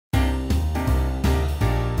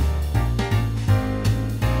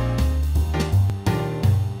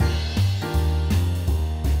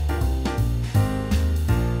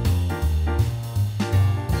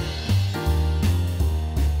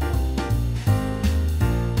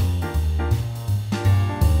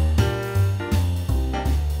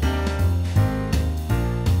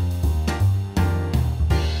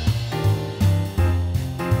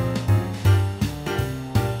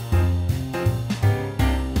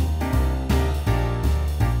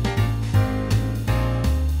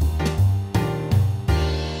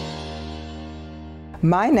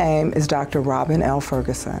My name is Dr. Robin L.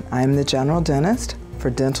 Ferguson. I am the General Dentist for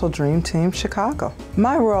Dental Dream Team Chicago.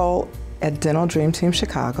 My role at Dental Dream Team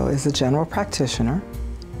Chicago is a general practitioner.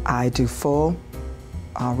 I do full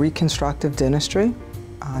reconstructive dentistry,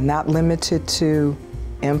 not limited to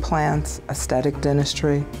implants, aesthetic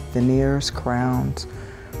dentistry, veneers, crowns,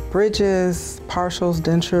 bridges, partials,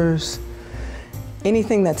 dentures,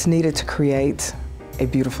 anything that's needed to create a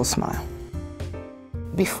beautiful smile.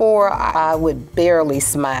 Before, I would barely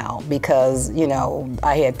smile because,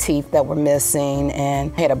 I had teeth that were missing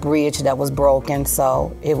and had a bridge that was broken,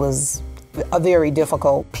 so it was a very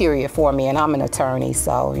difficult period for me, and I'm an attorney,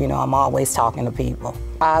 so, I'm always talking to people.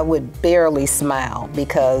 I would barely smile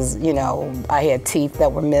because, I had teeth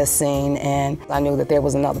that were missing, and I knew that there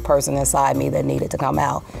was another person inside me that needed to come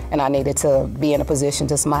out, and I needed to be in a position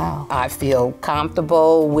to smile. I feel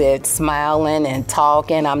comfortable with smiling and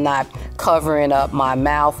talking. I'm not covering up my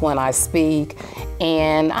mouth when I speak,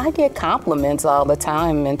 and I get compliments all the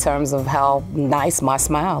time in terms of how nice my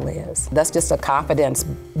smile is. That's just a confidence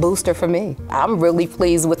booster for me. I'm really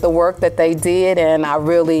pleased with the work that they did, and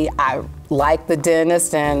I like the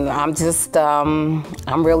dentist, and I'm just, I'm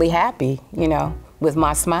really happy, with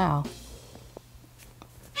my smile.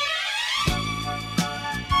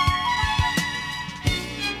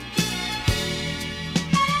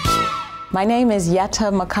 My name is Yetta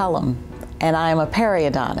McCullum, and I am a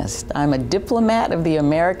periodontist. I'm a diplomat of the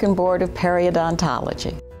American Board of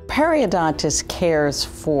Periodontology. Periodontist cares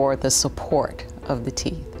for the support of the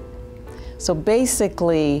teeth. So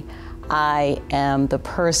basically, I am the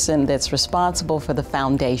person that's responsible for the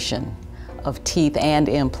foundation of teeth and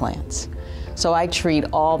implants. So I treat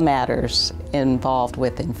all matters involved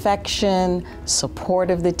with infection, support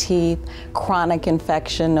of the teeth, chronic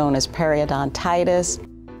infection known as periodontitis.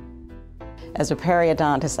 As a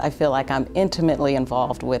periodontist, I feel like I'm intimately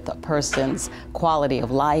involved with a person's quality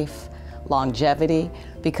of life, longevity,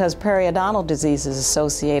 because periodontal disease is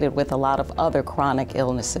associated with a lot of other chronic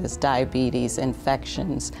illnesses, diabetes,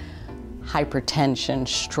 infections, hypertension,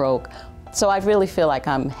 stroke. So I really feel like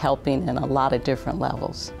I'm helping in a lot of different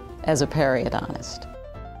levels as a periodontist.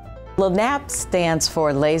 LANAP stands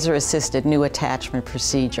for Laser Assisted New Attachment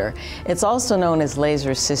Procedure. It's also known as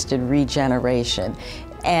Laser Assisted Regeneration.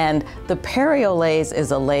 And the PerioLase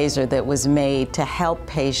is a laser that was made to help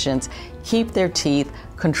patients keep their teeth,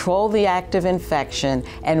 control the active infection,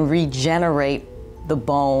 and regenerate the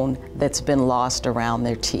bone that's been lost around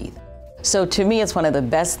their teeth. So to me, it's one of the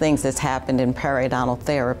best things that's happened in periodontal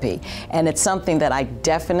therapy. And it's something that I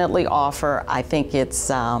definitely offer. I think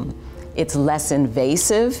it's less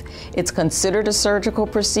invasive. It's considered a surgical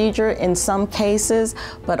procedure in some cases,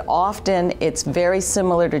 but often it's very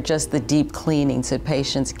similar to just the deep cleanings that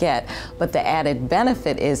patients get. But the added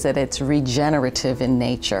benefit is that it's regenerative in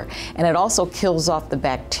nature. And it also kills off the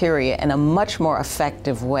bacteria in a much more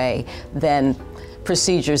effective way than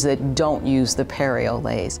procedures that don't use the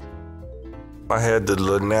PerioLase. I had the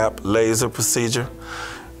LANAP laser procedure,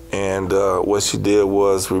 and what she did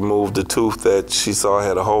was remove the tooth that she saw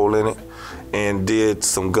had a hole in it and did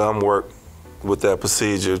some gum work with that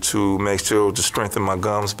procedure to make sure to strengthen my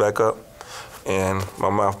gums back up, and my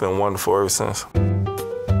mouth been wonderful ever since.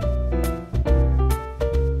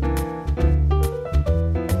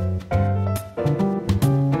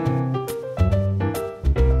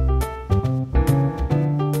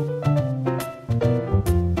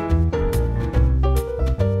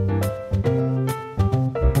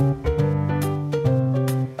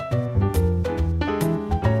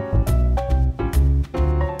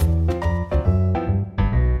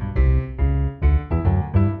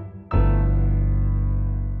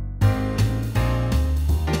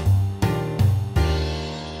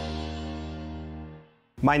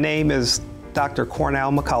 My name is Dr. Cornell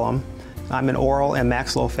McCullum. I'm an oral and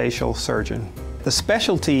maxillofacial surgeon. The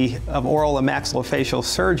specialty of oral and maxillofacial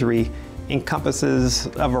surgery encompasses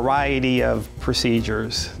a variety of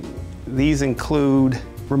procedures. These include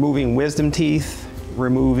removing wisdom teeth,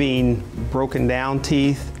 removing broken down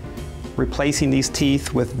teeth, replacing these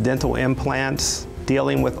teeth with dental implants,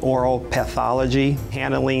 dealing with oral pathology,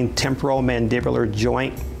 handling temporal mandibular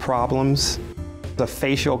joint problems, the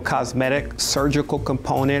facial cosmetic surgical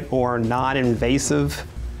component or non-invasive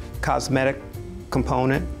cosmetic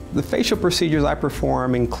component. The facial procedures I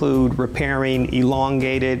perform include repairing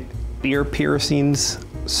elongated ear piercings,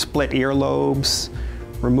 split earlobes,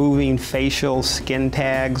 removing facial skin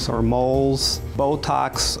tags or moles,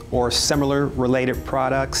 Botox or similar related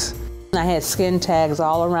products. I had skin tags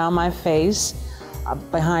all around my face,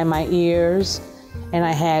 behind my ears, and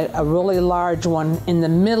I had a really large one in the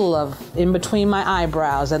middle in between my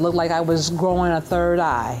eyebrows that looked like I was growing a third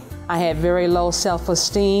eye. I had very low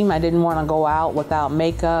self-esteem. I didn't want to go out without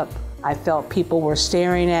makeup. I felt people were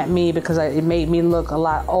staring at me because it made me look a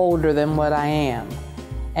lot older than what I am.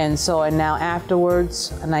 And now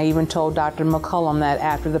afterwards, and I even told Dr. McCullum that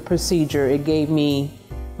after the procedure, it gave me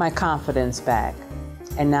my confidence back.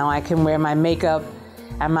 And now I can wear my makeup.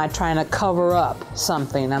 I'm not trying to cover up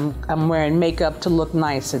something. I'm wearing makeup to look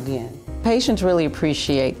nice again. Patients really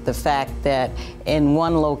appreciate the fact that in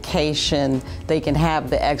one location they can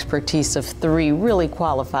have the expertise of 3 really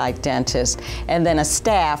qualified dentists and then a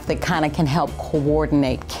staff that kind of can help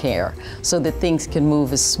coordinate care so that things can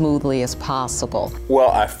move as smoothly as possible.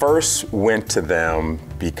 Well, I first went to them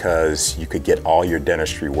because you could get all your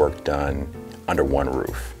dentistry work done under one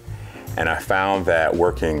roof. And I found that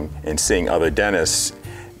working and seeing other dentists,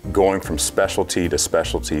 going from specialty to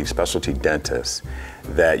specialty dentists,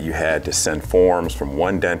 that you had to send forms from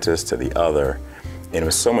one dentist to the other. And it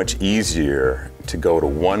was so much easier to go to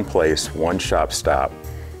one place, one shop stop,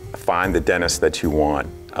 find the dentist that you want,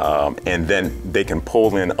 and then they can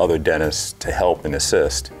pull in other dentists to help and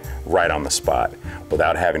assist right on the spot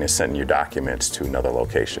without having to send your documents to another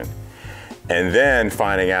location. And then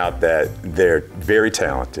finding out that they're very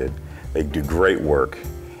talented, they do great work,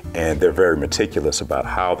 and they're very meticulous about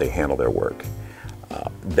how they handle their work.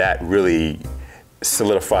 That really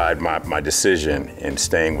solidified my decision in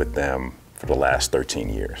staying with them for the last 13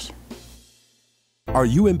 years. Are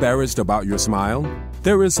you embarrassed about your smile?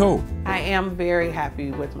 There is hope. I am very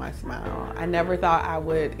happy with my smile. I never thought I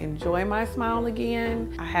would enjoy my smile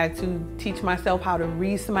again. I had to teach myself how to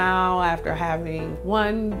re-smile after having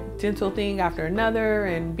one dental thing after another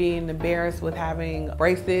and being embarrassed with having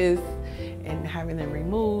braces and having them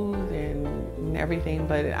removed and everything,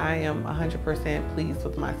 but I am 100% pleased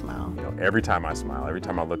with my smile. You know, every time I smile, every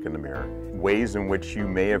time I look in the mirror, ways in which you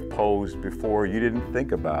may have posed before you didn't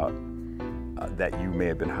think about that you may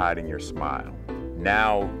have been hiding your smile.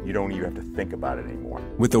 Now you don't even have to think about it anymore.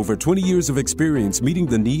 With over 20 years of experience meeting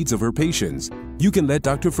the needs of her patients, you can let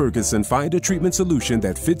Dr. Ferguson find a treatment solution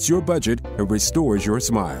that fits your budget and restores your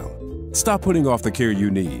smile. Stop putting off the care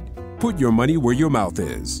you need. Put your money where your mouth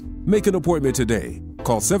is. Make an appointment today.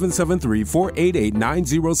 Call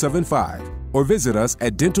 773-488-9075 or visit us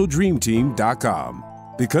at dentaldreamteam.com,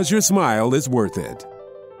 because your smile is worth it.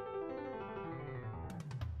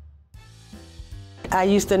 I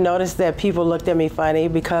used to notice that people looked at me funny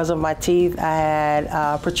because of my teeth. I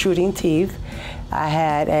had protruding teeth. I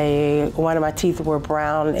had one of my teeth were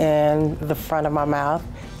brown in the front of my mouth.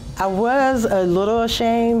 I was a little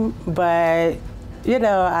ashamed, but you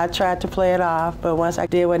know, I tried to play it off, but once I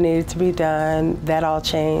did what needed to be done, that all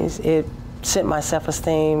changed. It sent my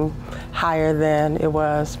self-esteem higher than it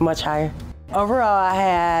was, much higher. Overall, I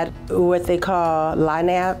had what they call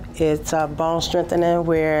LINAP. It's a bone strengthening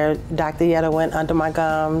where Dr. Yetta went under my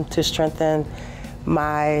gum to strengthen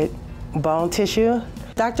my bone tissue.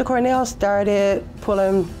 Dr. Cornell started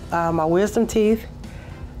pulling my wisdom teeth.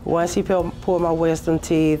 Once he pulled my wisdom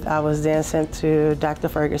teeth, I was then sent to Dr.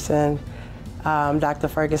 Ferguson. Dr.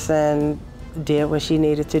 Ferguson did what she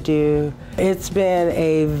needed to do. It's been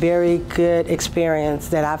a very good experience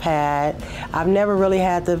that I've had. I've never really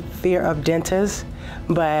had the fear of dentists,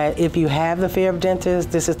 but if you have the fear of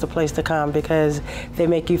dentists, this is the place to come because they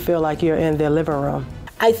make you feel like you're in their living room.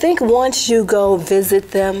 I think once you go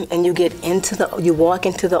visit them and you walk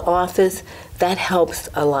into the office, that helps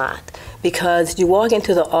a lot because you walk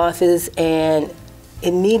into the office and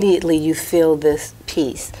immediately you feel this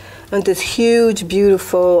peace. And this huge,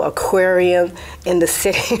 beautiful aquarium in the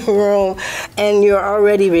sitting room, and you're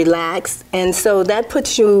already relaxed. And so that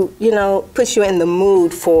puts you in the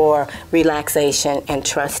mood for relaxation and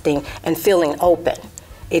trusting and feeling open.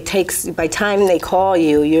 It takes, by the time they call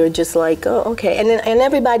you, you're just like, oh, okay. And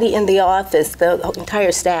everybody in the office, the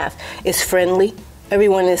entire staff, is friendly.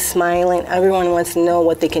 Everyone is smiling. Everyone wants to know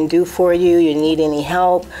what they can do for you. You need any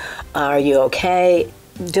help? Are you okay?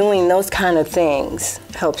 Doing those kind of things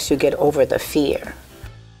helps you get over the fear.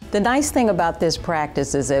 The nice thing about this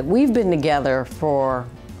practice is that we've been together for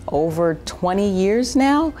over 20 years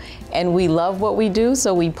now, and we love what we do,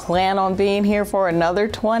 so we plan on being here for another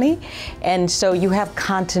 20. And so you have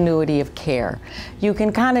continuity of care. You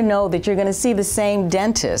can kind of know that you're going to see the same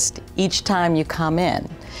dentist each time you come in.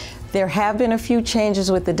 There have been a few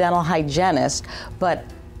changes with the dental hygienist, but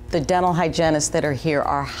The dental hygienists that are here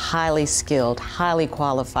are highly skilled, highly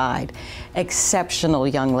qualified, exceptional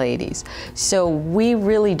young ladies. So we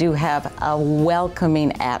really do have a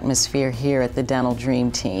welcoming atmosphere here at the Dental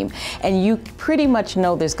Dream Team. And you pretty much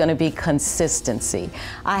know there's going to be consistency.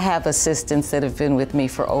 I have assistants that have been with me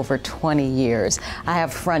for over 20 years. I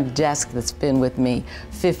have front desk that's been with me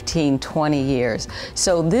 15, 20 years.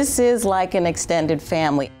 So this is like an extended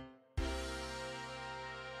family.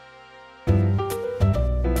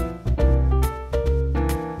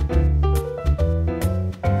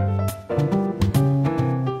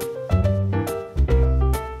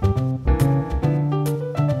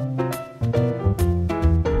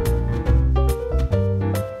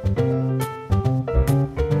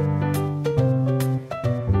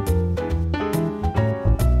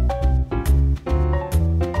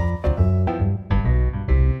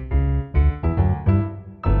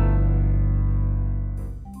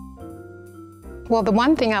 Well, the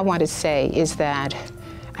one thing I want to say is that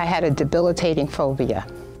I had a debilitating phobia.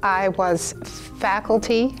 I was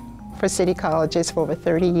faculty for City Colleges for over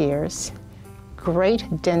 30 years, great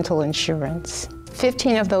dental insurance.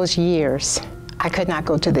 15 of those years, I could not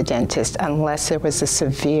go to the dentist unless there was a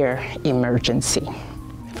severe emergency.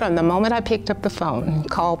 From the moment I picked up the phone and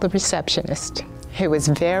called the receptionist, who was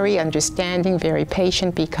very understanding, very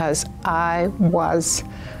patient, because I was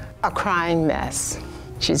a crying mess.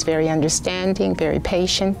 She's very understanding, very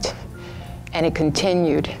patient, and it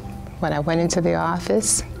continued. When I went into the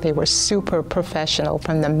office, they were super professional.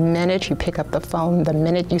 From the minute you pick up the phone, the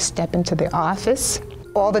minute you step into the office,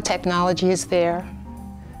 all the technology is there.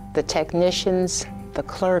 The technicians, the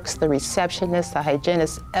clerks, the receptionists, the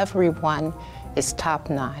hygienists, everyone is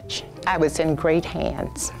top-notch. I was in great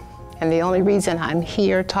hands. And the only reason I'm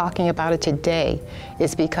here talking about it today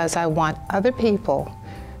is because I want other people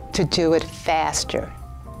to do it faster.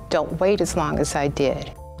 Don't wait as long as I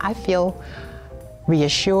did. I feel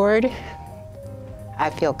reassured, I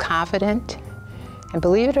feel confident, and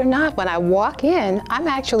believe it or not, when I walk in, I'm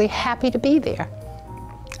actually happy to be there.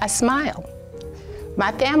 I smile.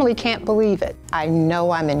 My family can't believe it. I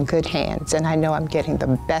know I'm in good hands, and I know I'm getting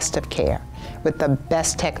the best of care with the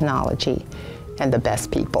best technology and the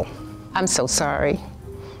best people. I'm so sorry.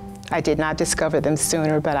 I did not discover them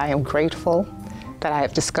sooner, but I am grateful that I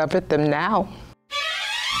have discovered them now.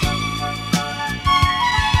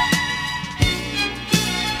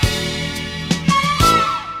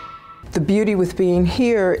 The beauty with being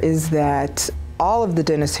here is that all of the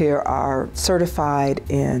dentists here are certified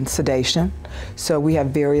in sedation. So we have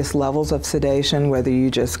various levels of sedation, whether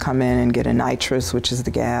you just come in and get a nitrous, which is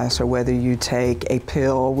the gas, or whether you take a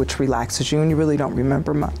pill, which relaxes you and you really don't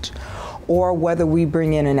remember much. Or whether we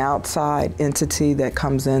bring in an outside entity that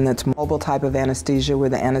comes in that's mobile type of anesthesia, where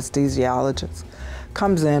the anesthesiologist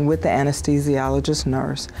comes in with the anesthesiologist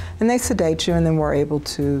nurse, and they sedate you, and then we're able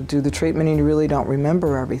to do the treatment, and you really don't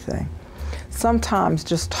remember everything. Sometimes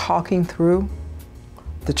just talking through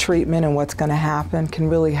the treatment and what's going to happen can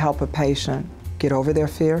really help a patient get over their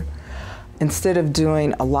fear. Instead of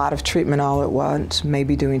doing a lot of treatment all at once,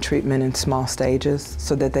 maybe doing treatment in small stages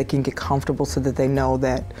so that they can get comfortable, so that they know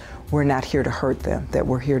that we're not here to hurt them, that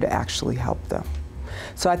we're here to actually help them.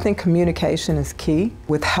 So I think communication is key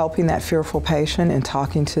with helping that fearful patient and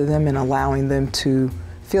talking to them and allowing them to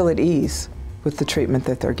feel at ease with the treatment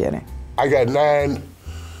that they're getting. I got 9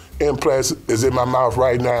 implants is in my mouth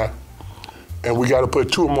right now, and we got to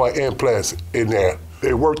put 2 more implants in there.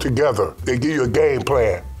 They work together. They give you a game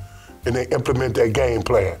plan, and they implement that game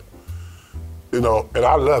plan. You know, and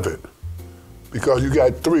I love it, because you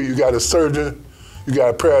got 3. You got a surgeon, you got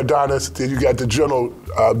a periodontist, then you got the general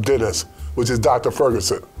dentist, which is Dr.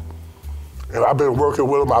 Ferguson. And I've been working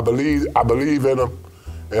with him. I believe in him,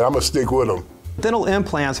 and I'm gonna stick with him. Dental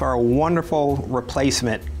implants are a wonderful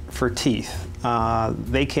replacement for teeth.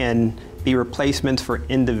 They can be replacements for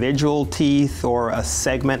individual teeth or a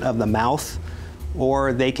segment of the mouth,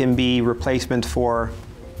 or they can be replacements for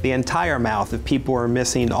the entire mouth if people are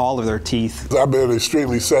missing all of their teeth. I've been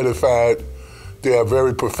extremely satisfied. They are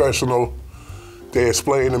very professional. They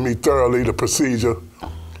explain to me thoroughly the procedure,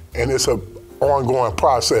 and it's an ongoing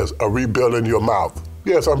process of rebuilding your mouth.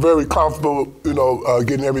 Yes, I'm very comfortable, you know,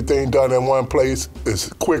 getting everything done in one place.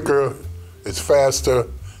 It's quicker, it's faster,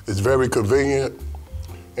 it's very convenient,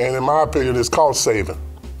 and in my opinion, it's cost saving,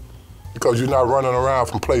 because you're not running around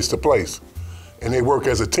from place to place, and they work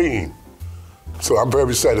as a team. So I'm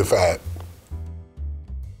very satisfied.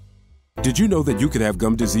 Did you know that you could have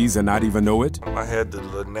gum disease and not even know it? I had the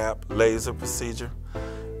LANAP laser procedure,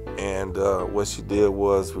 and what she did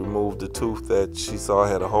was remove the tooth that she saw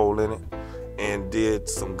had a hole in it, and did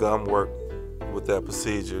some gum work with that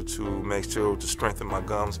procedure to make sure to strengthen my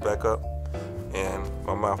gums back up, and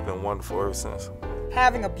my mouth been wonderful ever since.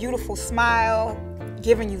 Having a beautiful smile,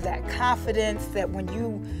 giving you that confidence that when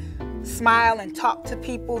you smile and talk to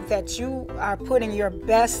people that you are putting your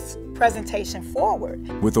best presentation forward.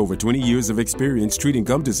 With over 20 years of experience treating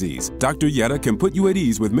gum disease, Dr. Yetta can put you at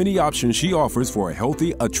ease with many options she offers for a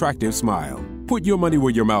healthy, attractive smile. Put your money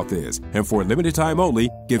where your mouth is, and for a limited time only,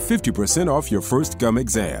 get 50% off your first gum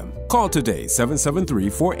exam. Call today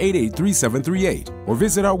 773-488-3738 or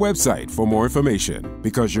visit our website for more information,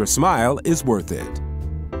 because your smile is worth it.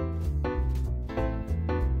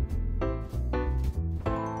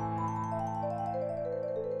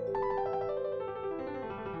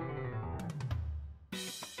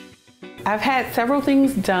 I've had several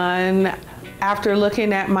things done. After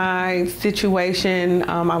looking at my situation,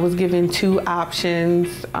 I was given 2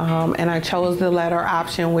 options, and I chose the latter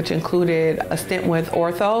option, which included a stint with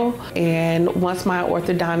ortho. And once my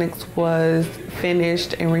orthodontics was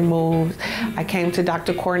finished and removed, I came to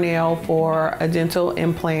Dr. Cornell for a dental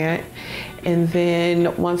implant. And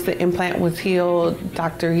then once the implant was healed,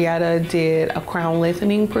 Dr. Yetta did a crown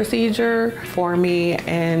lengthening procedure for me,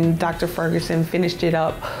 and Dr. Ferguson finished it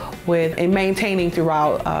up with and maintaining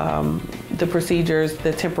throughout the procedures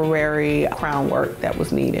the temporary crown work that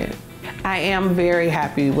was needed. I am very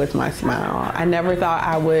happy with my smile. I never thought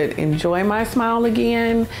I would enjoy my smile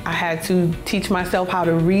again. I had to teach myself how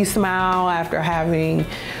to re-smile after having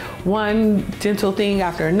one dental thing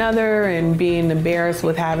after another and being embarrassed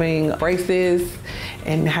with having braces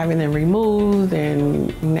and having them removed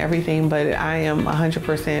and everything, but I am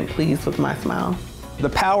 100% pleased with my smile. The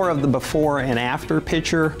power of the before and after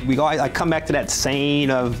picture, I come back to that saying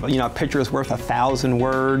of, a picture is worth 1,000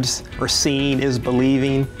 words, or seeing is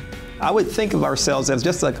believing. I would think of ourselves as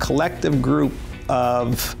just a collective group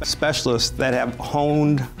of specialists that have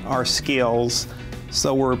honed our skills.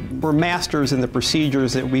 So we're masters in the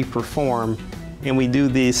procedures that we perform, and we do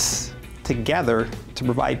this together to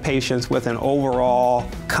provide patients with an overall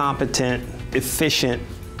competent, efficient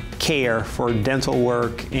care for dental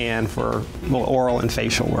work and for oral and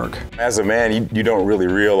facial work. As a man, you don't really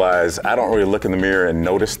realize, I don't really look in the mirror and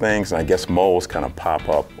notice things, and I guess moles kind of pop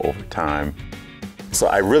up over time. So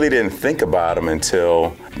I really didn't think about them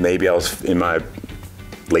until maybe I was in my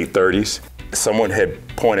late 30s. Someone had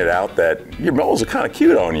pointed out that your moles are kind of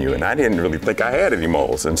cute on you, and I didn't really think I had any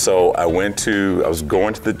moles. And so I was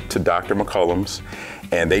going to Dr. McCullum's,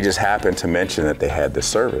 and they just happened to mention that they had this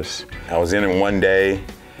service. I was in one day,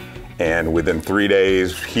 and within 3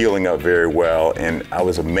 days, healing up very well, and I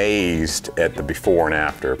was amazed at the before and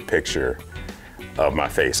after picture of my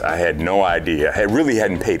face. I had no idea. I really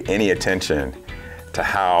hadn't paid any attention to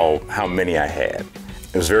how many I had.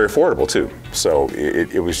 It was very affordable too, so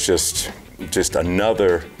it was just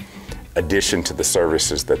another addition to the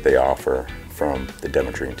services that they offer from the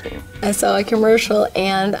Dental Dream team. I saw a commercial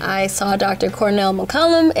and I saw Dr. Cornell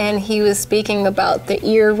McCullum, and he was speaking about the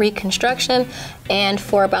ear reconstruction, and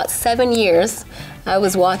for about 7 years I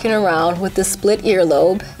was walking around with the split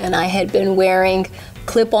earlobe, and I had been wearing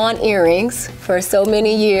clip-on earrings for so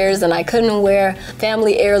many years, and I couldn't wear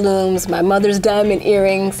family heirlooms, my mother's diamond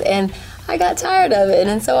earrings, and I got tired of it,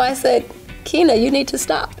 and so I said, Kina, you need to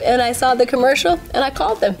stop. And I saw the commercial and I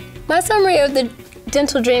called them. My summary of the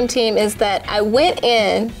Dental Dream team is that I went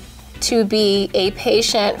in to be a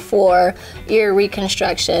patient for ear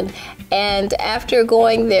reconstruction, and after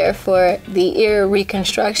going there for the ear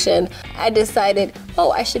reconstruction, I decided,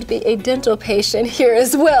 oh, I should be a dental patient here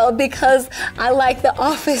as well because I like the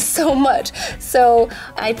office so much. So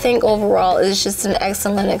I think overall it's just an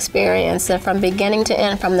excellent experience, and from beginning to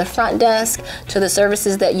end, from the front desk to the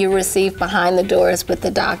services that you receive behind the doors with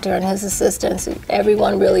the doctor and his assistants,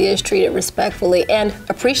 everyone really is treated respectfully and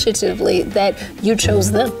appreciatively that you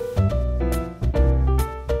chose them.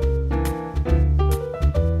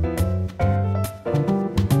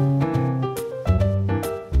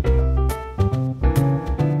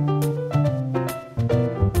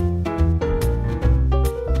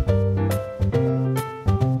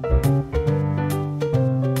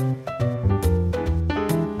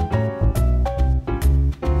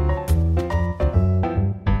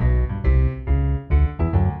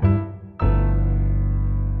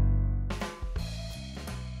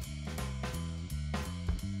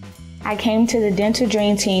 I came to the Dental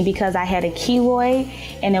Dream team because I had a keloid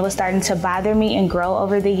and it was starting to bother me and grow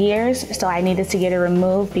over the years, so I needed to get it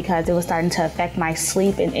removed because it was starting to affect my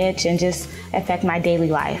sleep and itch and just affect my daily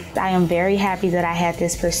life. I am very happy that I had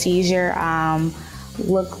this procedure.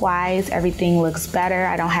 look-wise, everything looks better.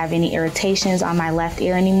 I don't have any irritations on my left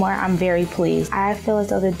ear anymore. I'm very pleased. I feel as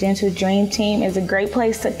though the Dental Dream Team is a great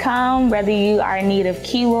place to come, whether you are in need of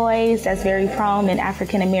keloids, that's very prone in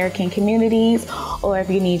African American communities, or if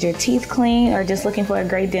you need your teeth clean or just looking for a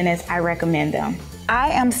great dentist, I recommend them.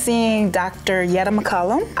 I am seeing Dr. Yetta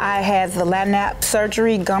McCullum. I had the LADNAP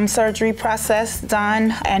surgery, gum surgery process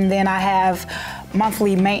done, and then I have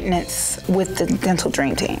monthly maintenance with the Dental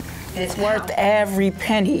Dream Team. It's worth every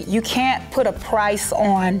penny. You can't put a price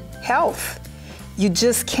on health. You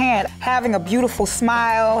just can't. Having a beautiful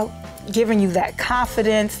smile, giving you that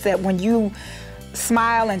confidence that when you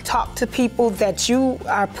smile and talk to people that you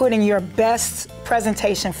are putting your best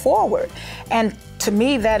presentation forward. And to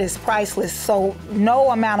me, that is priceless. So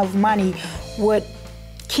no amount of money would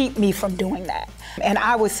keep me from doing that. And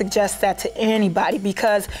I would suggest that to anybody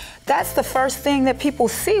because that's the first thing that people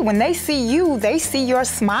see. When they see you, they see your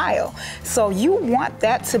smile. So you want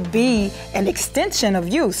that to be an extension of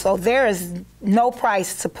you. So there is no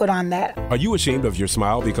price to put on that. Are you ashamed of your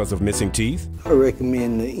smile because of missing teeth? I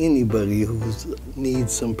recommend to anybody who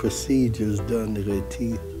needs some procedures done to their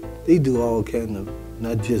teeth. They do all kind of,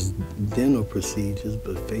 not just dental procedures,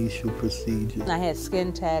 but facial procedures. I had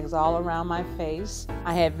skin tags all around my face.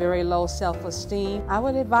 I had very low self-esteem. I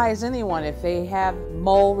would advise anyone if they have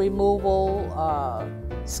mole removal,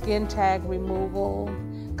 skin tag removal,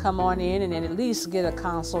 come on in and then at least get a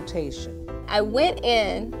consultation. I went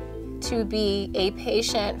in to be a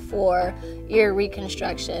patient for ear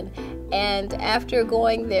reconstruction. And after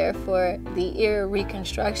going there for the ear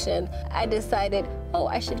reconstruction, I decided, oh,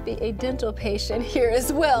 I should be a dental patient here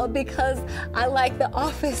as well because I like the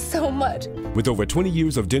office so much. With over 20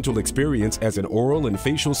 years of dental experience as an oral and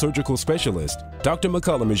facial surgical specialist, Dr.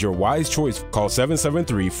 McCullum is your wise choice. Call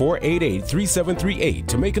 773-488-3738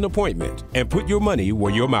 to make an appointment and put your money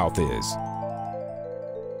where your mouth is.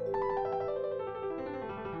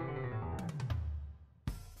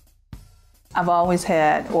 I've always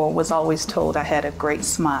had, or was always told, I had a great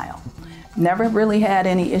smile. Never really had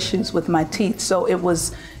any issues with my teeth, so it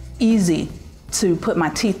was easy to put my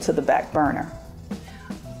teeth to the back burner.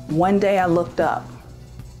 One day I looked up,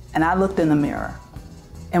 and I looked in the mirror,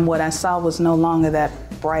 and what I saw was no longer that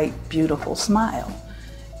bright, beautiful smile.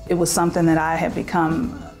 It was something that I had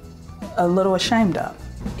become a little ashamed of.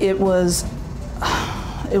 It was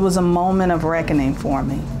a moment of reckoning for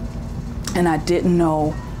me, and I didn't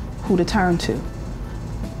know who to turn to.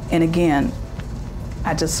 And again,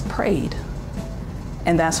 I just prayed.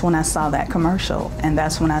 And that's when I saw that commercial. And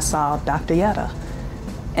that's when I saw Dr. Yetta.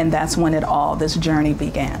 And that's when this journey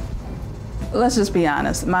began. Let's just be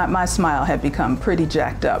honest, my smile had become pretty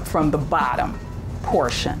jacked up from the bottom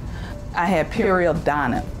portion. I had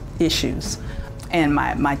periodontal issues and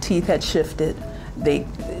my teeth had shifted. It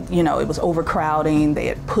was overcrowding, they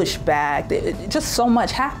had pushed back, just so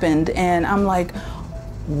much happened. And I'm like,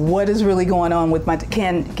 what is really going on with my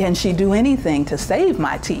teeth? Can she do anything to save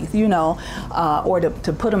my teeth, or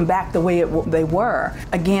to put them back the way they were?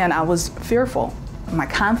 Again, I was fearful. My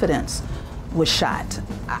confidence was shot.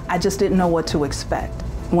 I just didn't know what to expect.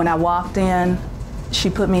 When I walked in,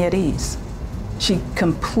 she put me at ease. She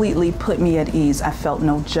completely put me at ease. I felt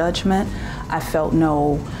no judgment. I felt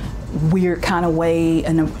no weird kind of way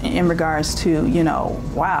in regards to,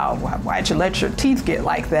 wow, why'd you let your teeth get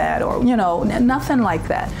like that? Or, nothing like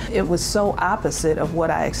that. It was so opposite of what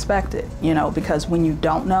I expected, because when you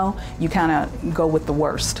don't know, you kind of go with the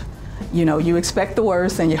worst. You expect the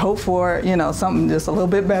worst and you hope for, something just a little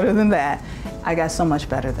bit better than that. I got so much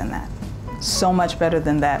better than that. So much better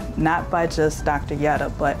than that, not by just Dr. Yetta,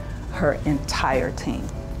 but her entire team.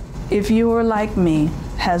 If you were like me,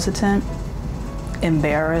 hesitant,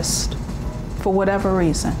 embarrassed, for whatever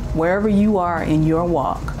reason, wherever you are in your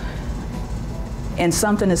walk, and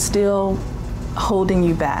something is still holding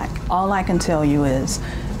you back, all I can tell you is,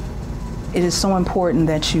 it is so important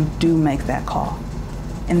that you do make that call.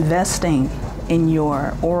 Investing in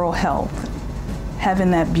your oral health,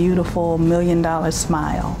 having that beautiful $1 million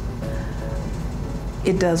smile,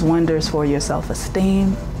 it does wonders for your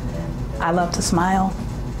self-esteem. I love to smile,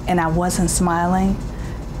 and I wasn't smiling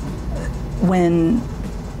when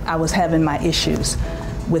I was having my issues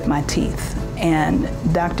with my teeth. And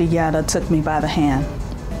Dr. Yetta took me by the hand,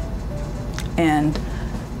 and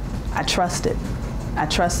I trusted. I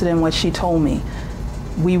trusted in what she told me.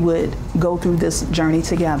 We would go through this journey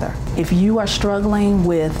together. If you are struggling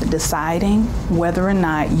with deciding whether or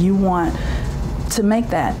not you want to make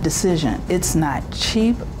that decision, it's not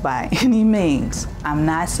cheap by any means. I'm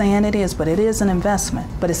not saying it is, but it is an investment.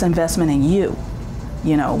 But it's investment in you.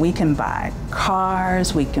 You know, we can buy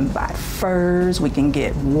cars, we can buy furs, we can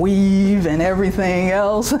get weave and everything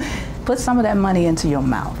else. Put some of that money into your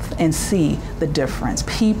mouth and see the difference.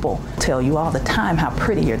 People tell you all the time how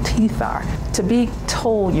pretty your teeth are. To be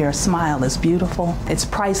told your smile is beautiful, it's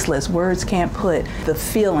priceless. Words can't put the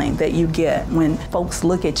feeling that you get when folks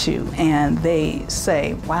look at you and they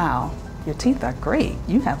say, wow, your teeth are great.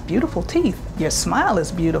 You have beautiful teeth. Your smile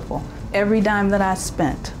is beautiful. Every dime that I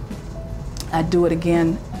spent, I do it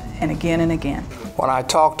again and again and again. When I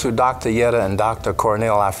talked to Dr. Yetta and Dr.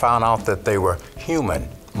 Cornell, I found out that they were human,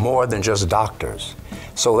 more than just doctors.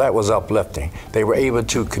 So that was uplifting. They were able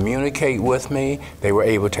to communicate with me, they were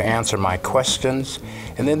able to answer my questions,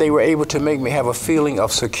 and then they were able to make me have a feeling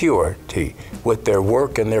of security with their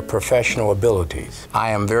work and their professional abilities.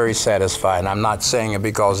 I am very satisfied, and I'm not saying it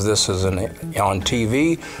because this is on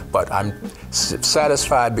TV, but I'm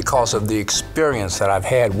satisfied because of the experience that I've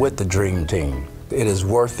had with the Dream Team. It is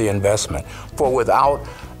worth the investment. For without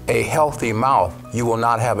a healthy mouth, you will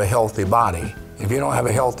not have a healthy body. If you don't have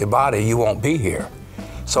a healthy body, you won't be here.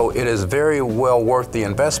 So it is very well worth the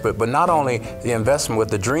investment, but not only the investment with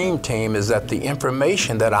the Dream Team is that the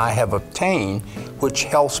information that I have obtained, which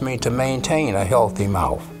helps me to maintain a healthy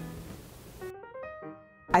mouth.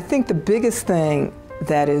 I think the biggest thing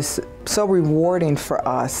that is so rewarding for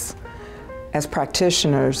us as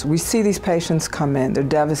practitioners, we see these patients come in, they're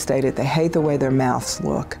devastated, they hate the way their mouths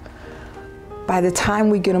look. By the time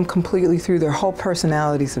we get them completely through, their whole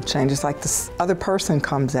personalities have changed. It's like this other person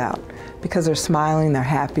comes out because they're smiling, they're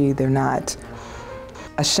happy, they're not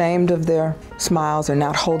ashamed of their smiles, they're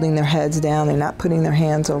not holding their heads down, they're not putting their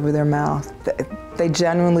hands over their mouth. They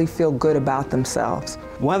genuinely feel good about themselves.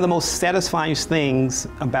 One of the most satisfying things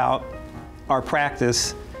about our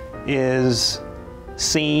practice is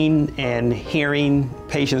seeing and hearing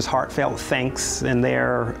patients' heartfelt thanks and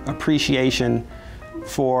their appreciation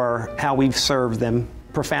for how we've served them,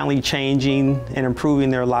 profoundly changing and improving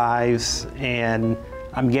their lives, and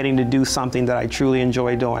I'm getting to do something that I truly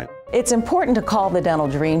enjoy doing. It's important to call the Dental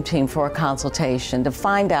Dream Team for a consultation to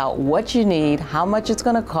find out what you need, how much it's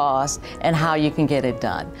going to cost, and how you can get it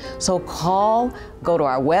done. So call, go to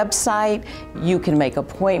our website, you can make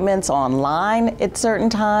appointments online at certain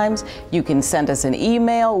times, you can send us an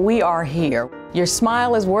email, we are here. Your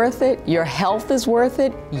smile is worth it, your health is worth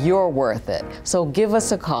it, you're worth it. So give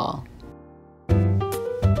us a call.